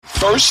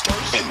First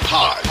and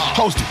Pod,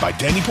 hosted by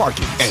Danny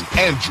Parkins and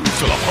Andrew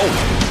Filippone.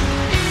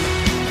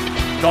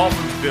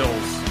 Dolphins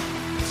Bills,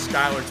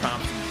 Skylar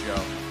Thompson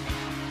show.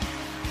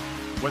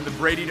 When the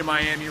Brady to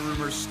Miami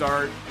rumors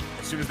start,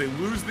 as soon as they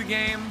lose the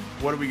game,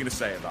 what are we going to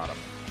say about them?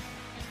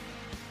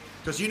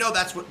 Because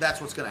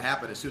that's what's going to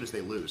happen as soon as they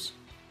lose.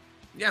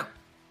 Yeah.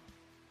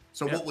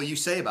 So what will you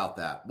say about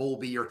that? What will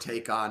be your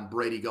take on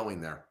Brady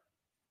going there?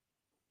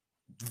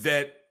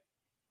 That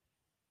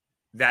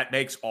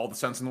makes all the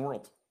sense in the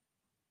world.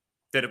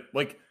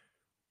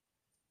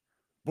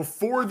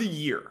 Before the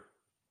year,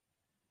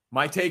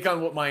 my take on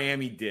what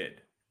Miami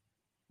did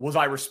was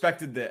I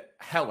respected the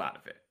hell out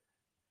of it.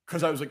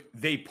 Because I was like,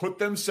 they put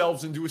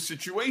themselves into a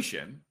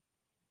situation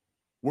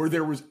where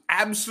there was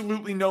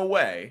absolutely no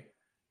way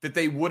that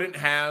they wouldn't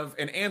have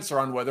an answer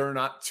on whether or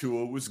not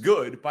Tua was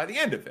good by the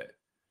end of it.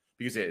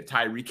 Because they had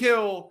Tyreek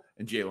Hill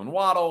and Jalen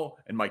Waddle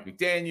and Mike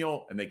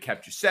McDaniel, and they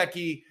kept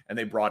Gesicki, and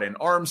they brought in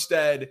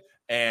Armstead,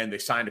 and they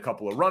signed a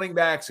couple of running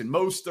backs and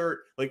Mostert.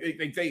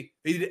 They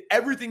did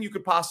everything you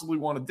could possibly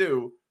want to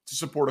do to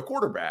support a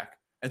quarterback.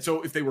 And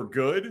so if they were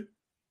good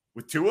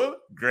with Tua,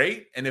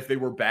 great. And if they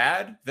were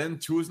bad, then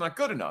Tua's not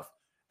good enough.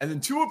 And then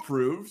Tua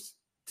proved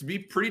to be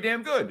pretty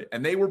damn good.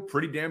 And they were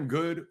pretty damn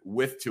good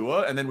with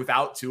Tua. And then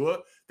without Tua,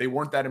 they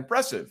weren't that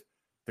impressive.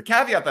 The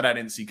caveat that I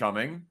didn't see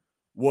coming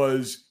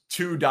was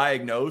 2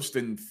 diagnosed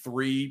and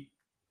 3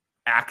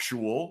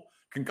 actual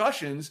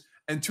concussions,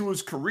 and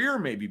Tua's career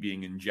maybe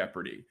being in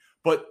jeopardy.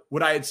 But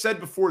what I had said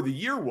before the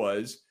year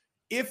was,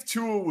 if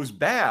Tua was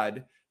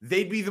bad,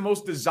 they'd be the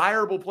most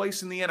desirable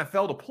place in the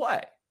NFL to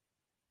play.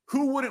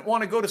 Who wouldn't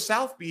want to go to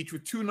South Beach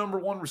with 2 number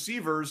 1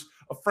 receivers,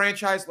 a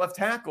franchise left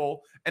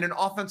tackle, and an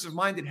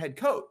offensive-minded head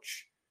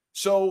coach?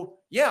 So,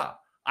 yeah,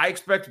 I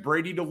expect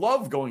Brady to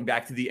love going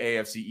back to the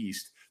AFC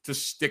East, to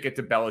stick it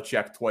to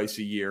Belichick twice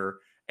a year,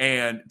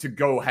 and to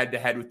go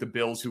head-to-head with the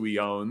Bills, who he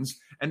owns,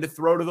 and to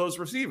throw to those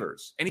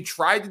receivers. And he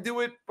tried to do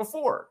it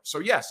before. So,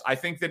 yes, I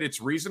think that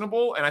it's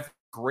reasonable, and I think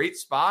a great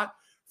spot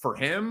for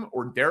him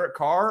or Derek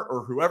Carr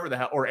or whoever the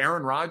hell, or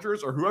Aaron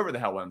Rodgers or whoever the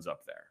hell ends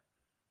up there.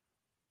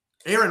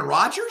 Aaron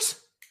Rodgers?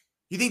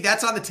 You think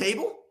that's on the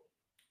table?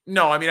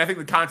 No, I mean, I think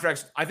the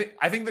contract's I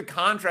think the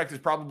contract is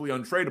probably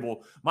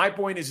untradeable. My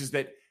point is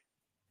that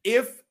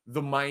if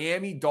the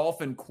Miami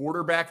Dolphin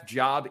quarterback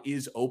job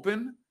is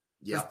open,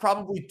 there's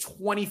probably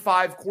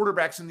 25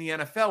 quarterbacks in the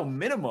NFL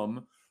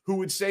minimum who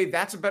would say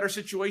that's a better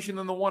situation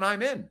than the one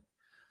I'm in.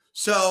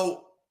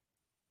 So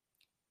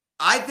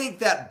I think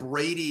that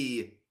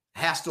Brady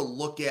has to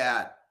look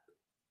at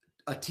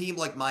a team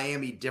like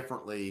Miami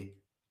differently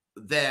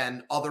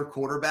than other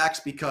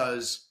quarterbacks,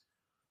 because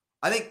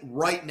I think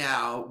right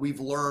now we've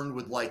learned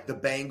with like the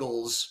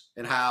Bengals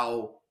and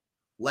how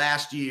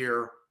last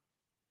year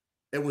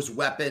it was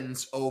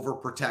weapons over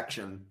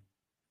protection,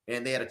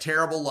 and they had a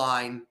terrible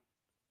line,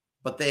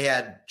 but they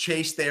had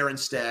Chase there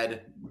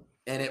instead,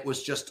 and it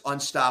was just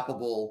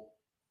unstoppable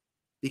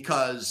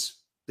because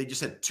they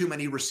just had too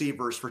many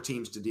receivers for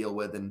teams to deal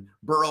with, and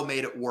Burrow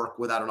made it work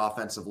without an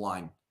offensive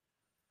line.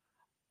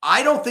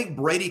 I don't think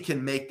Brady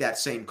can make that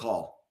same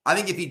call. I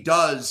think if he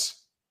does,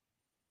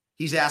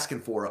 he's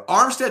asking for it.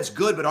 Armstead's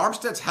good, but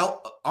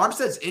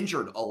Armstead's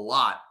injured a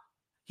lot.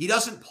 He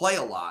doesn't play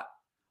a lot.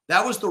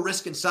 That was the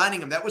risk in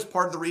signing him. That was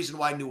part of the reason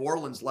why New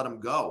Orleans let him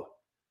go.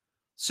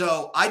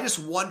 So I just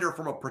wonder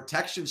from a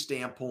protection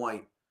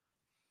standpoint,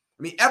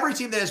 I mean, every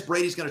team that has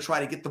Brady's going to try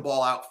to get the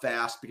ball out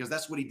fast because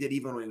that's what he did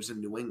even when he was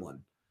in New England.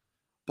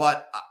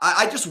 But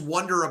I just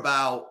wonder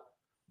about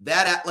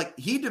that. Like,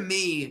 he, to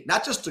me,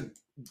 not just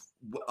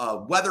a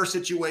weather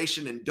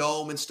situation and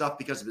dome and stuff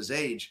because of his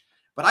age,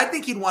 but I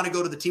think he'd want to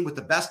go to the team with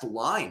the best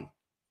line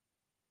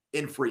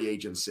in free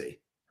agency.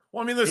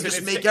 Well, I mean, listen,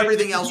 just make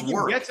everything else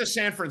work. Get to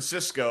San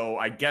Francisco,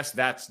 I guess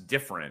that's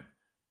different.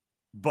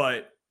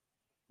 But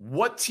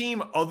what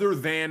team other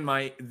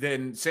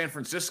than San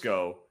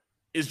Francisco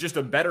is just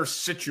a better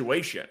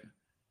situation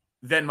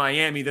than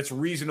Miami that's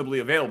reasonably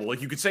available?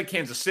 Like, you could say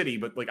Kansas City,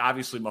 but like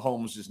obviously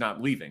Mahomes is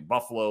not leaving.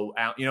 Buffalo,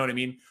 you know what I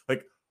mean?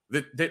 Like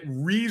that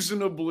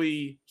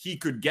reasonably he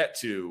could get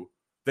to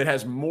that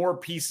has more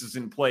pieces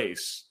in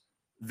place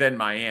than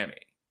Miami.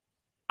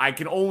 I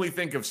can only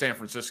think of San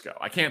Francisco.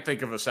 I can't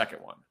think of a second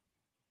one.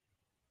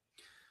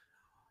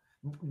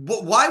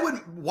 But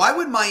why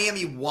would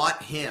Miami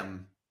want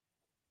him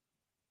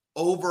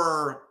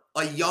over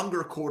a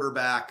younger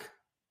quarterback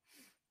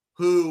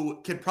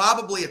who can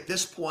probably at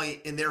this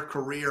point in their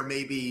career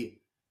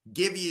maybe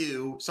give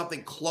you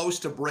something close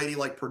to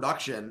Brady-like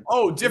production?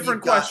 Oh,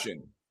 different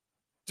question.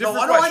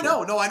 I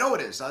know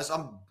it is.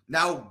 I'm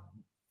now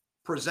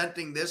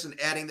presenting this and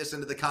adding this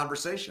into the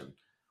conversation.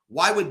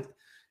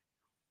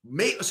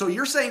 So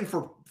you're saying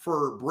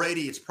for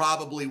Brady, it's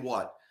probably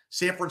what?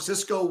 San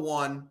Francisco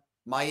 1,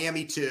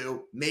 Miami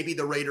 2, maybe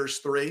the Raiders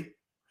 3?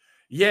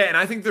 Yeah, and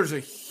I think there's a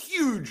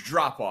huge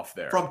drop-off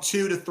there. From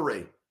 2 to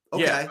 3.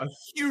 Okay. Yeah, a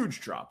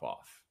huge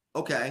drop-off.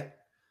 Okay.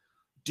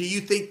 Do you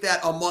think that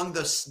among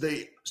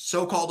the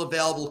so-called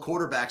available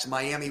quarterbacks,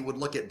 Miami would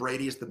look at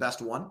Brady as the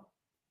best one?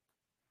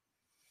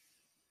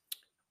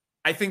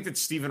 I think that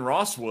Stephen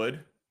Ross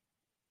would.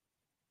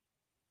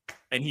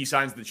 and he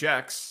signs the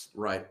checks.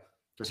 Right.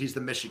 Because he's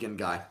the Michigan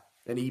guy.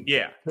 And he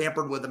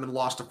tampered with him and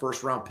lost a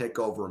first-round pick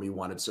over him. He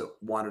wanted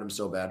him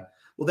so bad.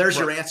 Well, there's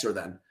your answer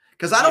then.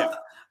 Because I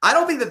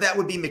don't think that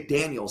would be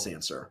McDaniel's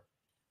answer.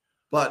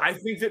 But I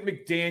think that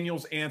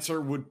McDaniel's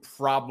answer would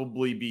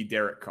probably be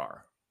Derek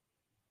Carr.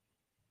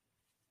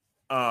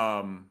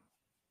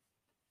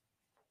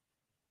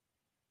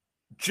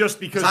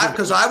 Just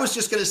because I was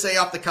just going to say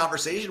off the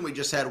conversation we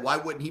just had, why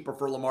wouldn't he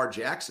prefer Lamar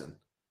Jackson?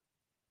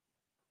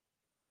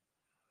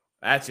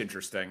 That's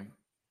interesting.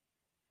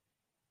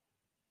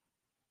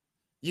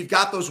 You've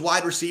got those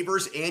wide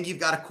receivers and you've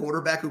got a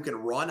quarterback who can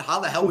run.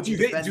 How the hell would you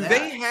defend that?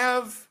 They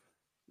have?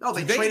 No,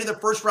 they traded their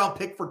first round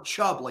pick for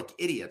Chubb like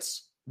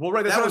idiots. Well,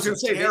 right. That's what I was going to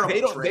say.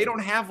 They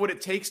don't have what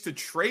it takes to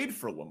trade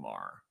for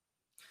Lamar.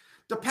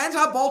 Depends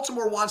how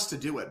Baltimore wants to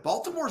do it.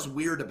 Baltimore's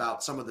weird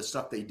about some of the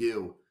stuff they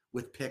do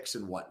with picks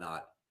and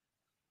whatnot.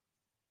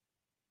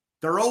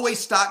 They're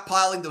always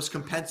stockpiling those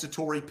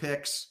compensatory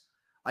picks.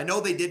 I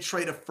know they did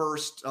trade a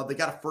first. They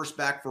got a first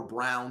back for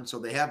Brown, so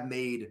they have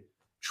made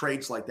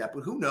trades like that.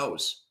 But who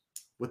knows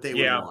what they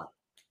would want?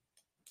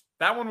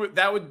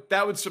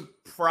 That would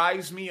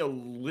surprise me a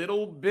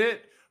little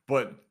bit.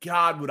 But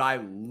God, would I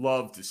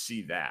love to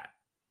see that?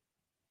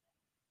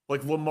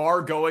 Like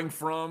Lamar going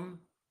from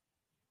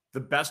the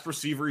best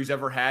receiver he's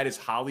ever had is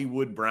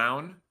Hollywood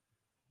Brown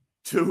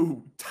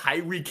to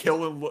Tyreek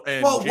Hill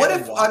and well, what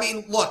if,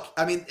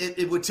 Watson.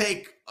 It would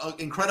take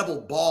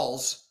incredible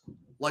balls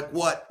like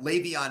what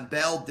Le'Veon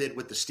Bell did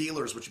with the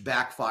Steelers, which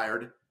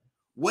backfired.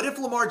 What if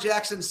Lamar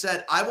Jackson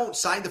said, I won't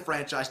sign the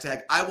franchise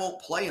tag. I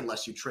won't play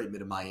unless you trade me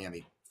to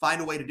Miami. Find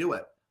a way to do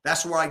it.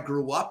 That's where I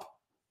grew up.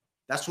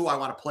 That's who I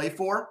want to play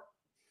for.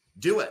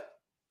 Do it.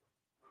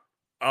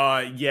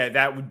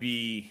 That would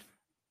be.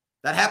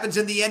 That happens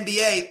in the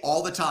NBA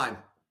all the time.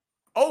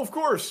 Oh, of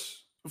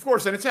course. Of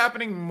course. And it's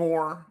happening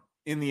more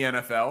in the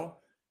NFL.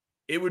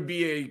 It would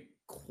be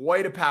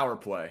quite a power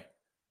play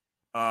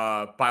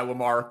by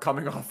Lamar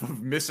coming off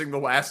of missing the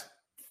last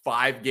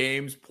 5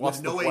 games plus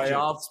the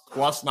playoffs,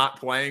 plus not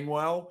playing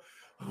well.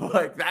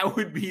 Like that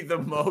would be the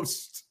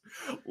most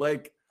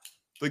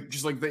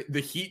just like the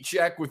heat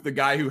check with the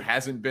guy who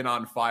hasn't been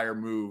on fire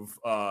move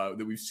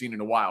that we've seen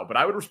in a while. But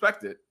I would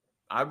respect it.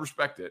 I'd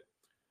respect it.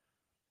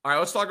 All right,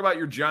 let's talk about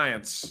your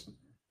Giants.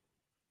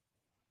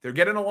 They're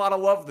getting a lot of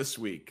love this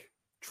week.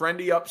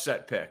 Trendy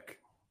upset pick.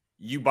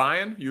 You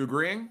buying? You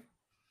agreeing?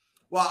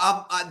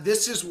 Well,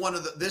 this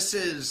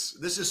is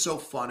this is so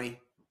funny.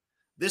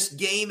 This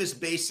game is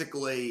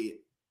basically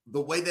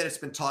the way that it's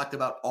been talked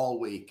about all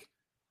week.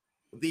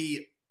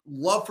 The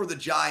love for the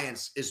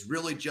Giants is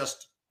really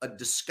just a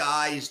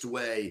disguised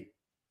way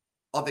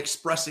of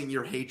expressing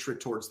your hatred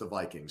towards the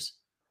Vikings.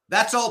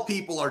 That's all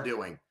people are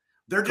doing.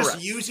 They're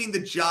just using the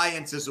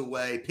Giants as a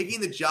way.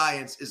 Picking the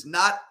Giants is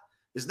not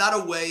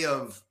a way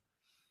of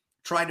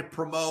trying to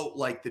promote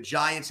like the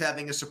Giants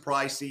having a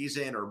surprise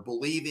season or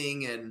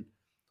believing in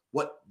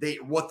what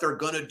they're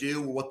going to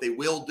do or what they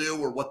will do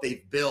or what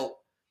they've built.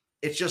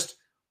 It's just,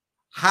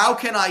 how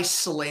can I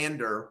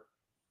slander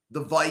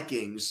the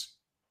Vikings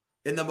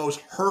in the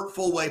most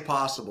hurtful way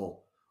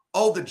possible?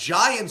 Oh, the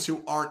Giants,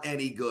 who aren't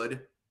any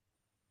good,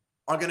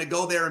 are going to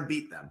go there and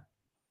beat them.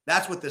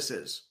 That's what this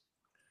is.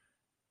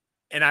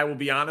 And I will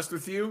be honest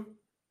with you,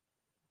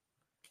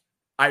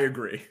 I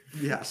agree.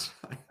 Yes.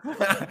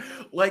 I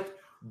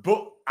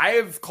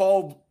have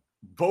called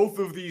both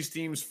of these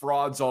teams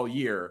frauds all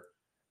year.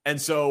 And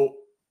so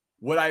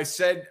what I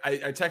said, I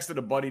texted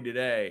a buddy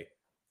today,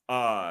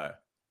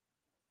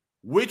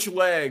 which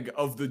leg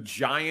of the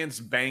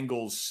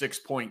Giants-Bengals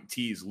 6-point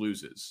tease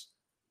loses?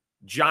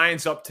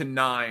 Giants up to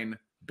 9,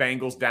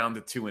 Bengals down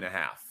to 2.5.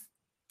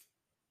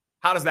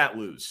 How does that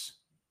lose?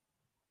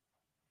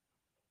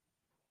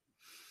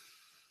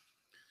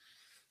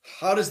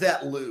 How does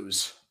that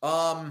lose?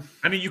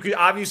 You could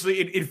obviously,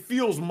 it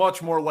feels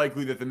much more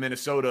likely that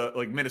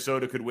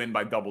Minnesota could win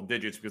by double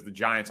digits because the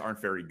Giants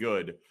aren't very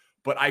good.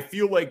 But I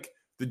feel like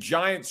the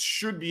Giants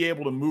should be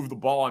able to move the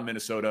ball on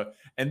Minnesota.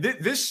 And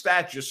this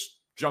stat just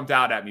jumped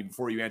out at me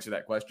before you answer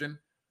that question.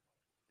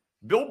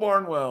 Bill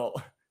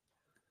Barnwell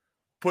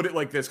put it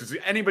like this, because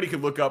anybody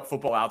could look up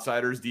Football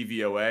Outsiders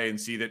DVOA and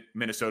see that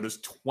Minnesota's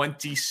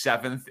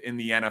 27th in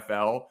the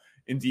NFL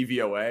in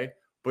DVOA.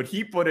 But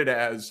he put it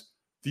as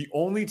the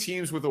only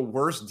teams with a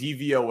worse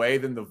DVOA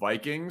than the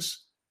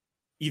Vikings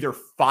either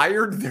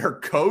fired their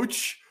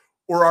coach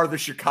or are the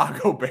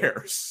Chicago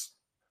Bears.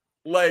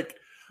 Like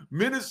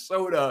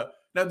Minnesota,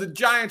 now the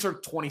Giants are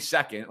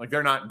 22nd. Like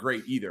they're not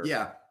great either.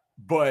 Yeah.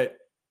 But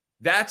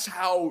that's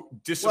how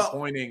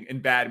disappointing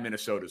and bad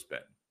Minnesota's been.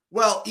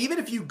 Well, even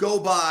if you go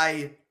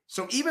by,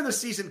 so even the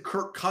season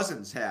Kirk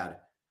Cousins had,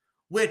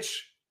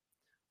 which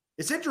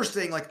it's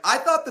interesting. Like I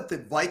thought that the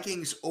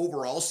Vikings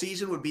overall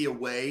season would be a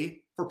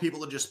way for people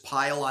to just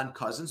pile on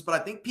Cousins, but I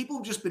think people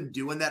have just been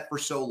doing that for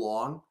so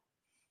long.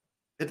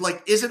 It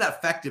isn't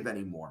effective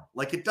anymore.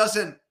 Like it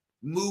doesn't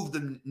move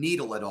the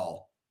needle at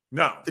all.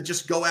 No. To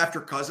just go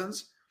after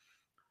Cousins.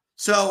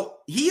 So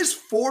he is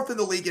 4th in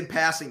the league in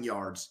passing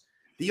yards.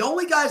 The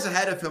only guys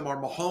ahead of him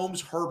are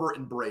Mahomes, Herbert,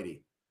 and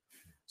Brady.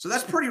 So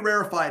that's pretty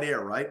rarefied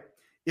air, right?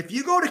 If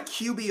you go to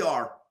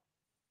QBR,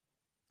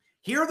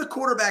 here are the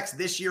quarterbacks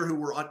this year who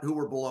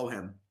were below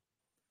him.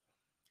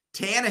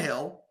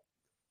 Tannehill,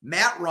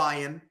 Matt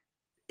Ryan,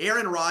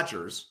 Aaron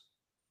Rodgers,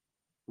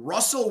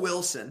 Russell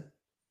Wilson,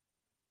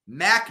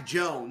 Mac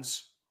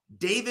Jones,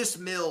 Davis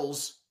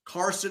Mills,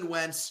 Carson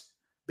Wentz,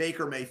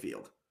 Baker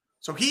Mayfield.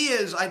 So he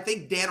is, I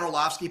think Dan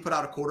Orlovsky put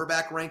out a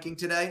quarterback ranking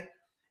today.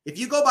 If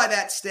you go by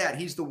that stat,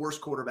 he's the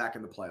worst quarterback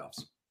in the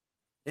playoffs.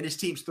 And his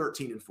team's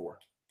 13-4.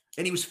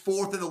 And he was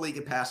 4th in the league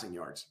in passing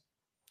yards.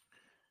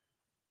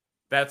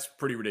 That's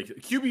pretty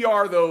ridiculous.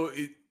 QBR, though.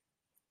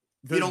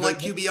 You don't like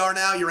QBR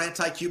now? You're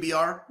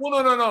anti-QBR?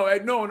 Well,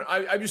 no.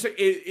 I just say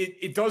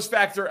it does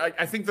factor.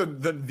 I think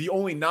the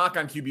only knock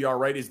on QBR,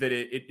 right, is that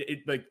it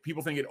like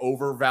people think it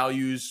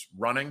overvalues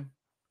running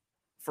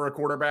for a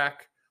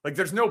quarterback. Like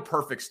there's no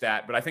perfect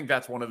stat, but I think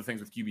that's one of the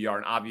things with QBR.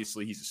 And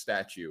obviously he's a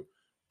statue,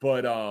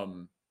 but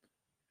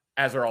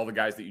as are all the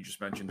guys that you just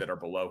mentioned that are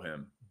below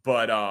him.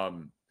 But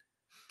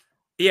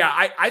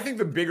yeah, I think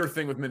the bigger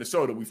thing with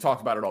Minnesota, we've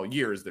talked about it all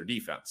year, is their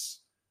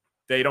defense.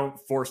 They don't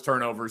force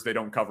turnovers. They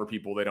don't cover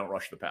people. They don't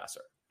rush the passer.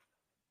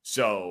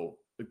 So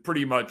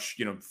pretty much,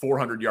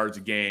 400 yards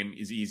a game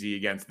is easy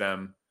against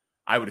them.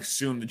 I would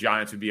assume the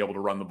Giants would be able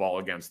to run the ball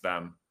against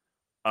them.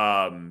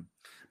 But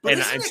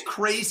isn't it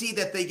crazy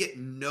that they get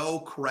no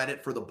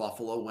credit for the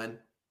Buffalo win?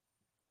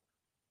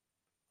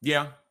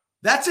 Yeah.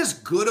 That's as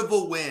good of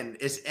a win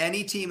as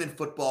any team in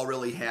football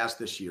really has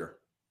this year.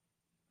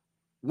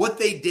 What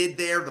they did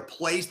there, the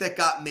plays that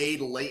got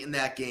made late in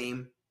that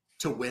game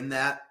to win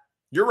that.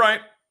 You're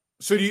right.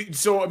 So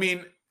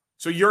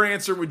your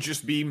answer would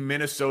just be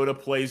Minnesota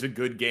plays a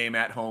good game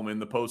at home in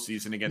the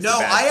postseason against the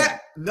bad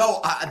team.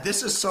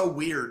 This is so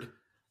weird.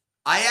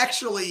 I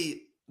said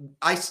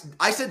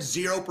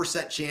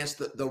 0% chance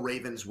that the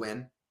Ravens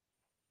win.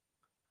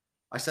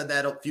 I said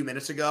that a few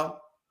minutes ago.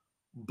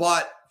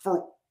 But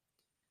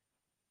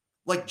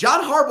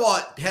John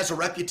Harbaugh has a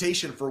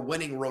reputation for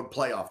winning road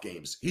playoff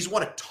games. He's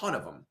won a ton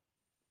of them.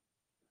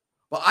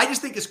 But I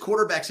just think his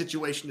quarterback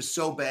situation is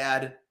so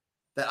bad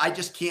that I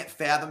just can't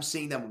fathom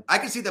seeing them. I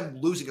can see them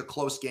losing a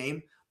close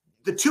game.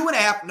 The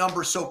 2.5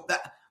 number, so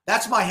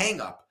that's my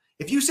hang up.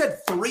 If you said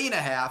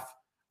 3.5,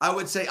 I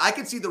would say I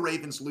could see the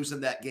Ravens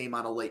losing that game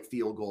on a late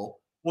field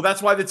goal. Well,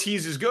 that's why the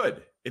tease is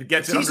good. It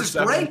gets it under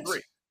 73.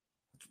 Great.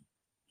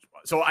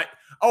 So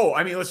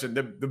listen,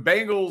 the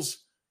Bengals,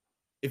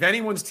 if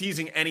anyone's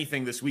teasing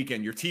anything this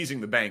weekend, you're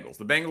teasing the Bengals.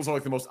 The Bengals are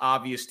like the most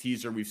obvious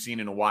teaser we've seen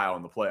in a while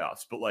in the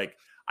playoffs. But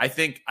I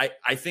think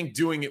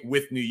doing it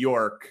with New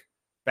York,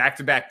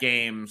 back-to-back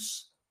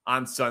games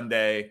on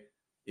Sunday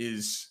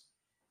is,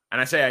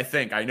 and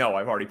I know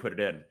I've already put it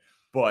in,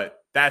 but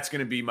that's going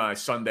to be my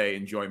Sunday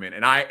enjoyment.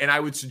 And I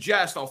would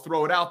suggest, I'll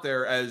throw it out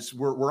there, as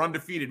we're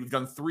undefeated. We've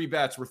done 3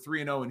 bets. We're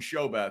 3-0 in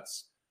show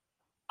bets.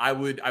 I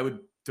would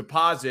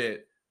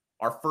deposit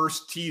our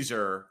first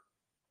teaser,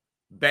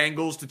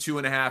 Bengals to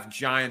 2.5,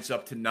 Giants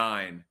up to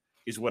 9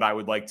 is what I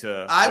would like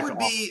to. I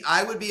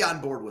would be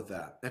on board with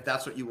that if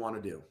that's what you want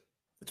to do.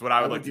 That's what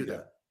I would like to do.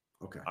 That.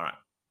 Okay. All right.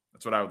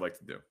 That's what I would like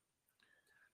to do.